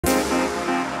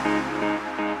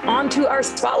to our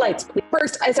spotlights.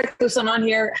 First, I stuck this one on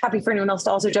here. Happy for anyone else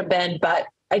to also jump in, but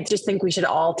I just think we should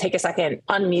all take a second,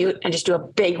 unmute, and just do a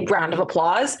big round of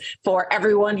applause for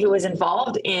everyone who was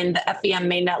involved in the FVM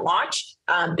Mainnet launch.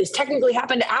 This technically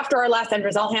happened after our last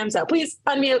EngRes LHAM, so please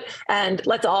unmute and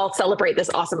let's all celebrate this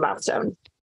awesome milestone.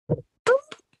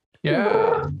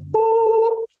 Yeah.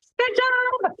 Good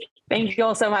job. Thank you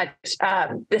all so much.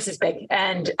 This is big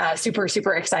and super,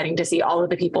 super exciting to see all of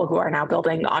the people who are now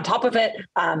building on top of it.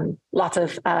 Lots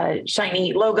of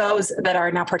shiny logos that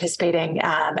are now participating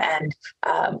and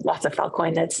lots of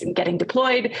Filecoin that's getting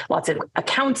deployed, lots of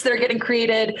accounts that are getting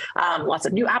created, lots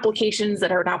of new applications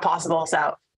that are now possible.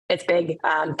 So it's big.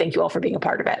 Thank you all for being a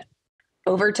part of it.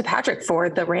 Over to Patrick for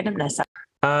the randomness.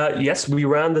 Yes, we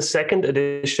ran the second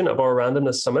edition of our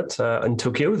Randomness Summit in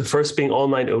Tokyo, the first being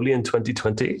online only in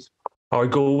 2020. Our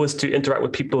goal was to interact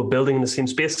with people building in the same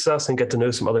space as us and get to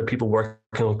know some other people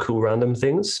working on cool random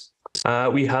things.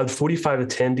 We had 45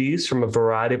 attendees from a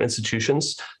variety of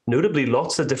institutions, notably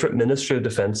lots of different Ministry of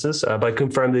Defenses, but I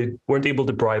confirmed they weren't able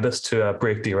to bribe us to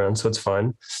break DRAND, so it's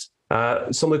fine.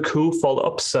 Some of the cool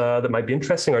follow-ups that might be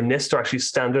interesting are NIST are actually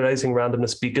standardizing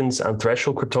randomness beacons and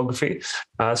threshold cryptography.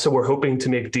 So we're hoping to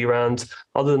make DRAND,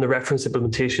 other than the reference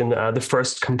implementation, the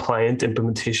first compliant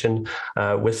implementation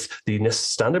with the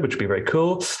NIST standard, which would be very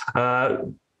cool.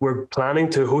 We're planning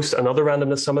to host another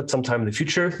randomness summit sometime in the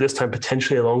future, this time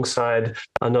potentially alongside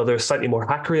another slightly more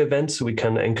hackery event, so we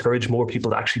can encourage more people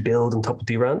to actually build on top of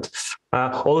DRAND.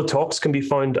 All the talks can be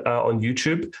found on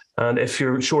YouTube. And if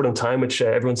you're short on time, which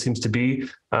everyone seems to be,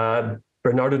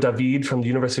 Bernardo David from the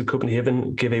University of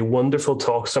Copenhagen gave a wonderful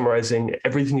talk summarizing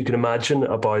everything you can imagine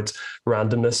about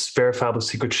randomness, verifiable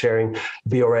secret sharing,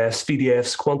 VRFs,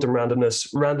 VDFs, quantum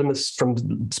randomness, randomness from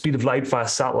the speed of light via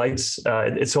satellites.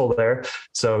 It's all there.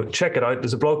 So check it out.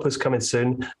 There's a blog post coming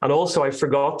soon. And also I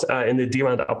forgot in the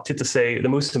DRAND update to say the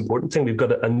most important thing, we've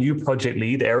got a new project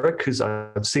lead, Eric, who's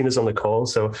I've seen is on the call.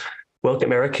 So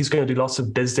welcome, Eric. He's going to do lots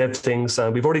of biz dev things.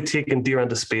 We've already taken DRAND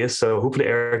to space, so hopefully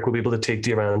Eric will be able to take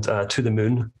DRAND to the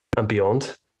moon and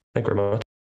beyond. Thank you very much.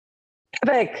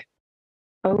 Epic.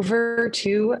 Over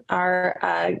to our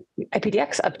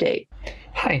IPDX update.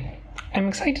 Hi, I'm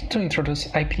excited to introduce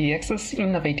IPDX's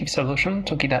innovative solution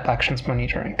to GitHub Actions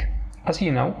monitoring. As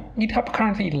you know, GitHub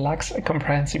currently lacks a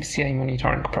comprehensive CI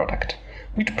monitoring product,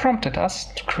 which prompted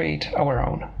us to create our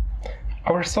own.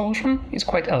 Our solution is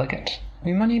quite elegant.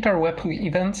 We monitor webhook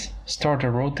events, store the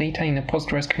raw data in a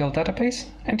PostgreSQL database,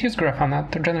 and use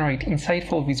Grafana to generate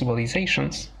insightful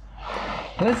visualizations.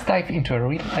 Let's dive into a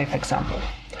real-life example.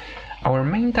 Our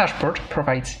main dashboard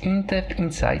provides in-depth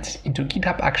insights into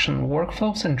GitHub Action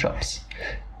workflows and jobs.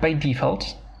 By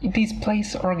default, it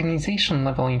displays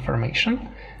organization-level information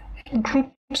and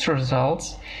groups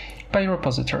results by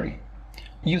repository.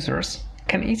 Users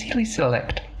can easily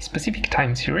select specific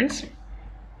time series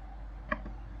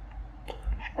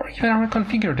or even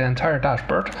reconfigure the entire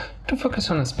dashboard to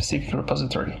focus on a specific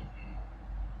repository.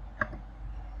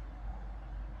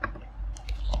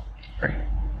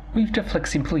 With the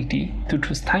flexibility to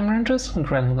choose time ranges,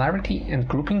 granularity, and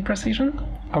grouping precision,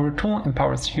 our tool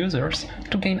empowers users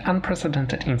to gain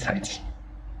unprecedented insights.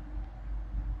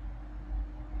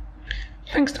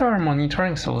 Thanks to our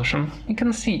monitoring solution, we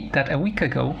can see that a week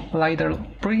ago, LiDAR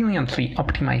brilliantly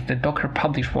optimized the Docker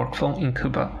publish workflow in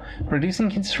Kuba,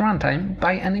 reducing its runtime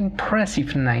by an impressive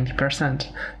 90%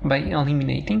 by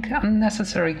eliminating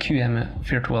unnecessary QEMU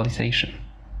virtualization.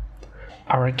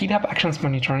 Our GitHub Actions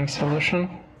monitoring solution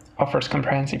offers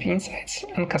comprehensive insights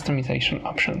and customization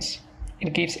options.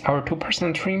 It gives our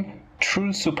 2% team true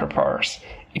superpowers.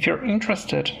 If you're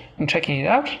interested in checking it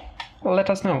out, let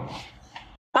us know.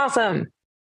 Awesome.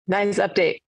 Nice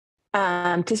update.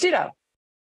 Testudo.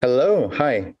 Hello.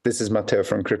 Hi. This is Matteo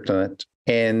from CryptoNet.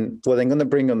 And what I'm going to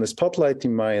bring on the spotlight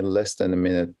in my less than a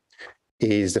minute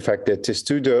is the fact that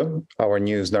Testudo, our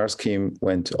new SNAR scheme,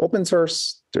 went open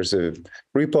source. There's a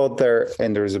repo out there,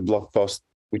 and there's a blog post,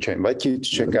 which I invite you to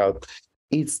check out.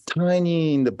 It's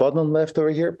tiny in the bottom left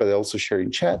over here, but I also share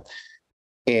in chat.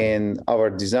 And our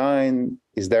design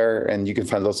is there, and you can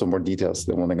find lots of more details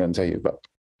than what I'm going to tell you about.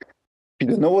 If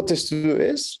you don't know what Testudo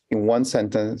is, in one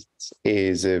sentence,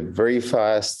 is a very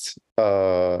fast,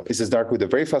 it's a SNARK with a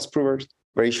very fast provers,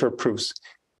 very short proofs,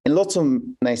 and lots of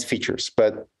nice features.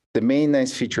 But the main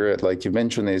nice feature, like you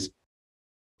mentioned, is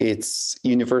it's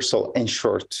universal and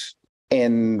short.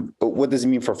 And what does it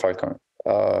mean for Filecoin?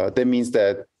 That means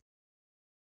that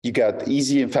you got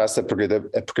easy and fast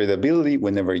upgradability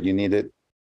whenever you need it.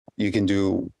 You can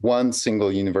do one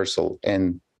single universal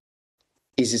and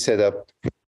easy setup,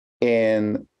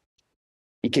 and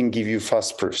it can give you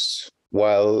fast proofs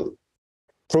while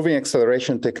proving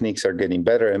acceleration techniques are getting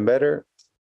better and better.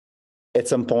 At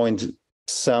some point,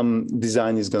 some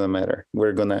design is going to matter.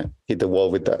 We're going to hit the wall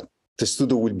with that.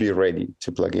 Testudo will be ready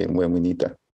to plug in when we need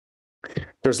that.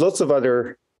 There's lots of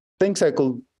other things I'd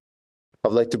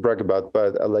like to brag about,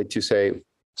 but I'd like to say,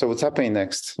 so what's happening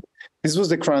next? This was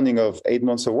the crowning of 8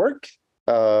 months of work.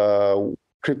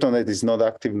 CryptoNet is not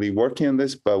actively working on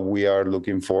this, but we are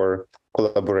looking for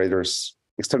collaborators,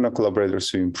 external collaborators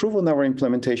to improve on our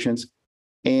implementations.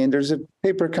 And there's a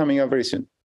paper coming out very soon.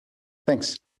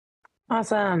 Thanks.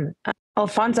 Awesome.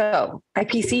 Alfonso,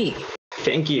 IPC.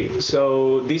 Thank you.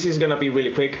 So this is going to be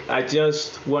really quick. I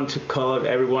just want to call out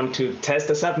everyone to test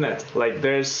the subnet. Like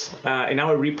there's in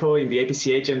our repo in the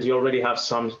IPC agent, you already have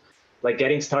some like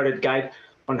getting started guide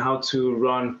on how to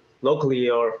run locally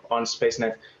or on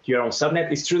SpaceNet your own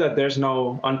subnet. It's true that there's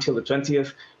no, until the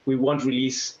 20th, we won't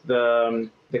release the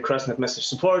crossnet message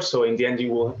support. So in the end,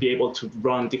 you will be able to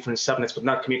run different subnets, but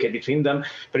not communicate between them.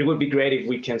 But it would be great if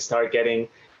we can start getting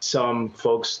some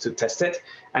folks to test it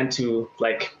and to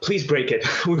like, please break it.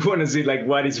 We want to see like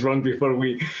what is wrong before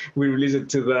we release it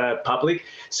to the public.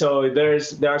 So there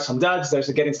are some DUGs. There's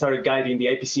a getting started guide in the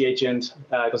IPC agent,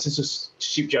 consensus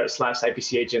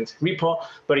shipyard/IPC agent repo.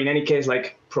 But in any case,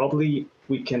 like probably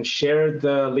we can share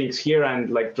the links here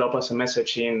and like drop us a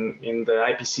message in the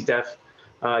IPC dev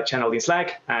channel in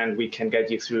Slack, and we can get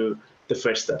you through the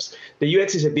first steps. The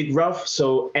UX is a bit rough,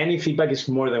 so any feedback is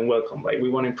more than welcome. Like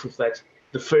we want to improve that.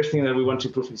 The first thing that we want to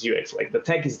improve is UX. Like the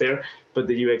tech is there, but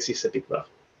the UX is a bit rough.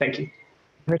 Thank you.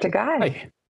 Over to Guy.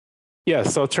 Hi. Yeah,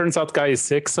 so it turns out Guy is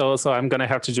sick, so I'm going to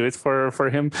have to do it for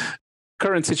him.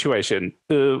 Current situation,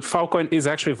 Filecoin is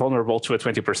actually vulnerable to a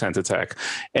 20% attack.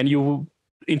 And you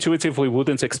intuitively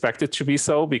wouldn't expect it to be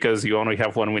so because you only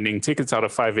have 1 winning ticket out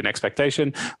of 5 in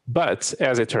expectation. But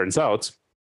as it turns out,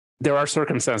 there are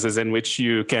circumstances in which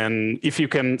you can, if you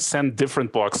can send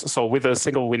different blocks. So with a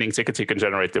single winning ticket, you can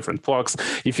generate different blocks.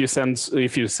 If you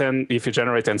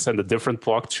generate and send a different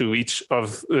block to each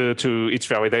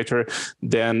validator,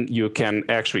 then you can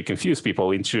actually confuse people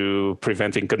into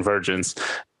preventing convergence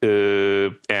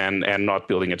and not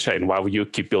building a chain while you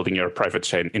keep building your private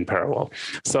chain in parallel.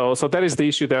 So that is the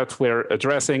issue that we're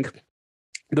addressing.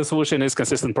 The solution is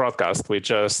consistent broadcast, which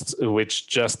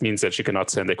just means that you cannot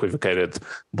send equivocated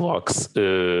blocks,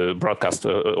 broadcast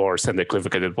or send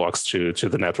equivocated blocks to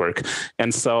the network.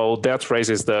 And so that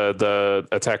raises the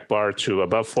attack bar to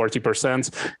above 40%,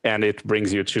 and it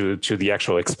brings you to the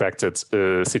actual expected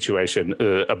situation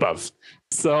above.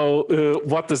 So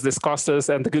what does this cost us?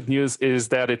 And the good news is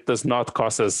that it does not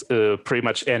cost us pretty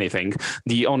much anything.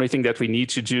 The only thing that we need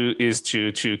to do is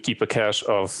to keep a cache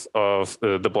of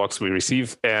the blocks we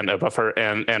receive and a buffer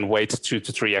and wait 2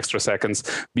 to 3 extra seconds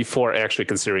before actually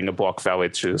considering a block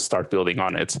valid to start building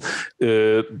on it.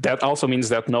 That also means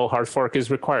that no hard fork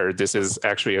is required. This is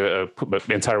actually an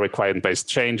entirely client-based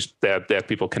change that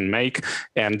people can make.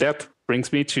 And that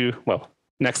brings me to, well,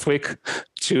 next week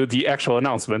to the actual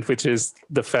announcement, which is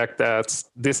the fact that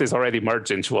this is already merged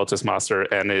into Lotus Master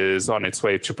and is on its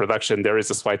way to production. There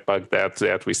is a slight bug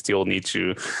that we still need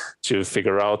to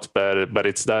figure out, but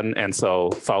it's done. And so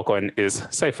Filecoin is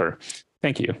safer.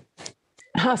 Thank you.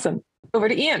 Awesome. Over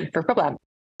to Ian for ProBlab.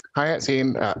 Hi, it's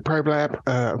Ian at ProBlab.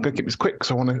 I'm going to keep this quick because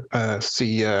I want to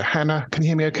see Hannah. Can you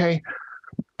hear me okay?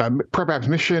 ProBlab's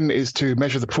mission is to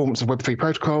measure the performance of Web3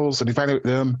 protocols and evaluate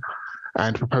them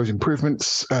and propose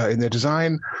improvements in their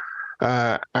design.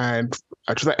 And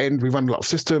to that end, we run a lot of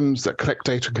systems that collect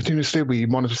data continuously. We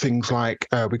monitor things like,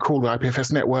 we crawl the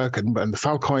IPFS network and the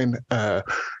Filecoin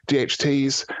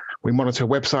DHTs. We monitor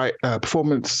website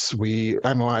performance. We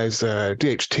analyze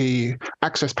DHT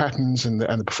access patterns and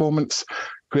the performance.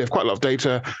 We have quite a lot of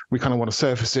data. We kind of want to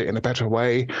surface it in a better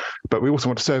way, but we also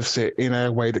want to surface it in a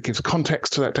way that gives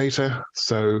context to that data.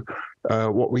 So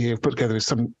what we have put together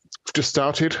is just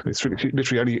started. It's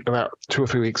literally only about 2 or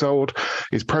 3 weeks old.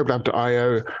 It's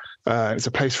problab.io. It's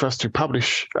a place for us to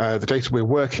publish the data we're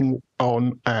working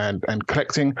on and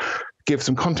collecting, give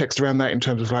some context around that in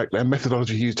terms of like the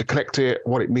methodology used to collect it,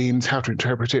 what it means, how to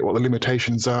interpret it, what the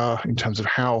limitations are in terms of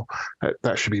how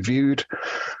that should be viewed.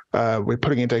 We're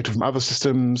putting in data from other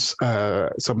systems,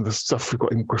 some of the stuff we've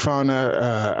got in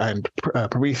Grafana and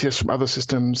Prometheus from other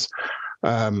systems.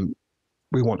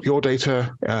 We want your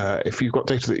data. If you've got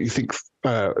data that you think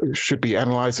should be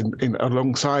analyzed in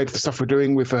alongside the stuff we're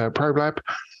doing with ProBlab,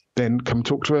 then come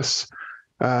talk to us.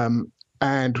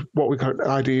 And what we got, the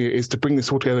idea is to bring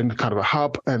this all together into kind of a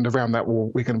hub, and around that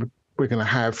we're going to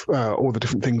have all the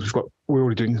different things we're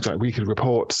already doing, things like weekly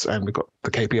reports, and we've got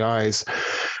the KPIs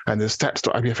and the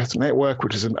stats.ipfs network,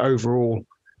 which is an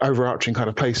overarching kind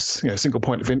of place, single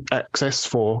point of access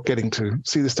for getting to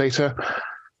see this data.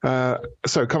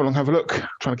 So come along, have a look.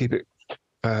 Trying to keep it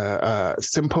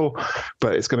simple,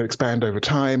 but it's going to expand over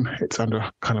time. It's under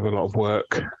kind of a lot of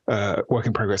work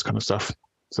in progress kind of stuff.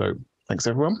 So thanks,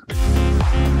 everyone.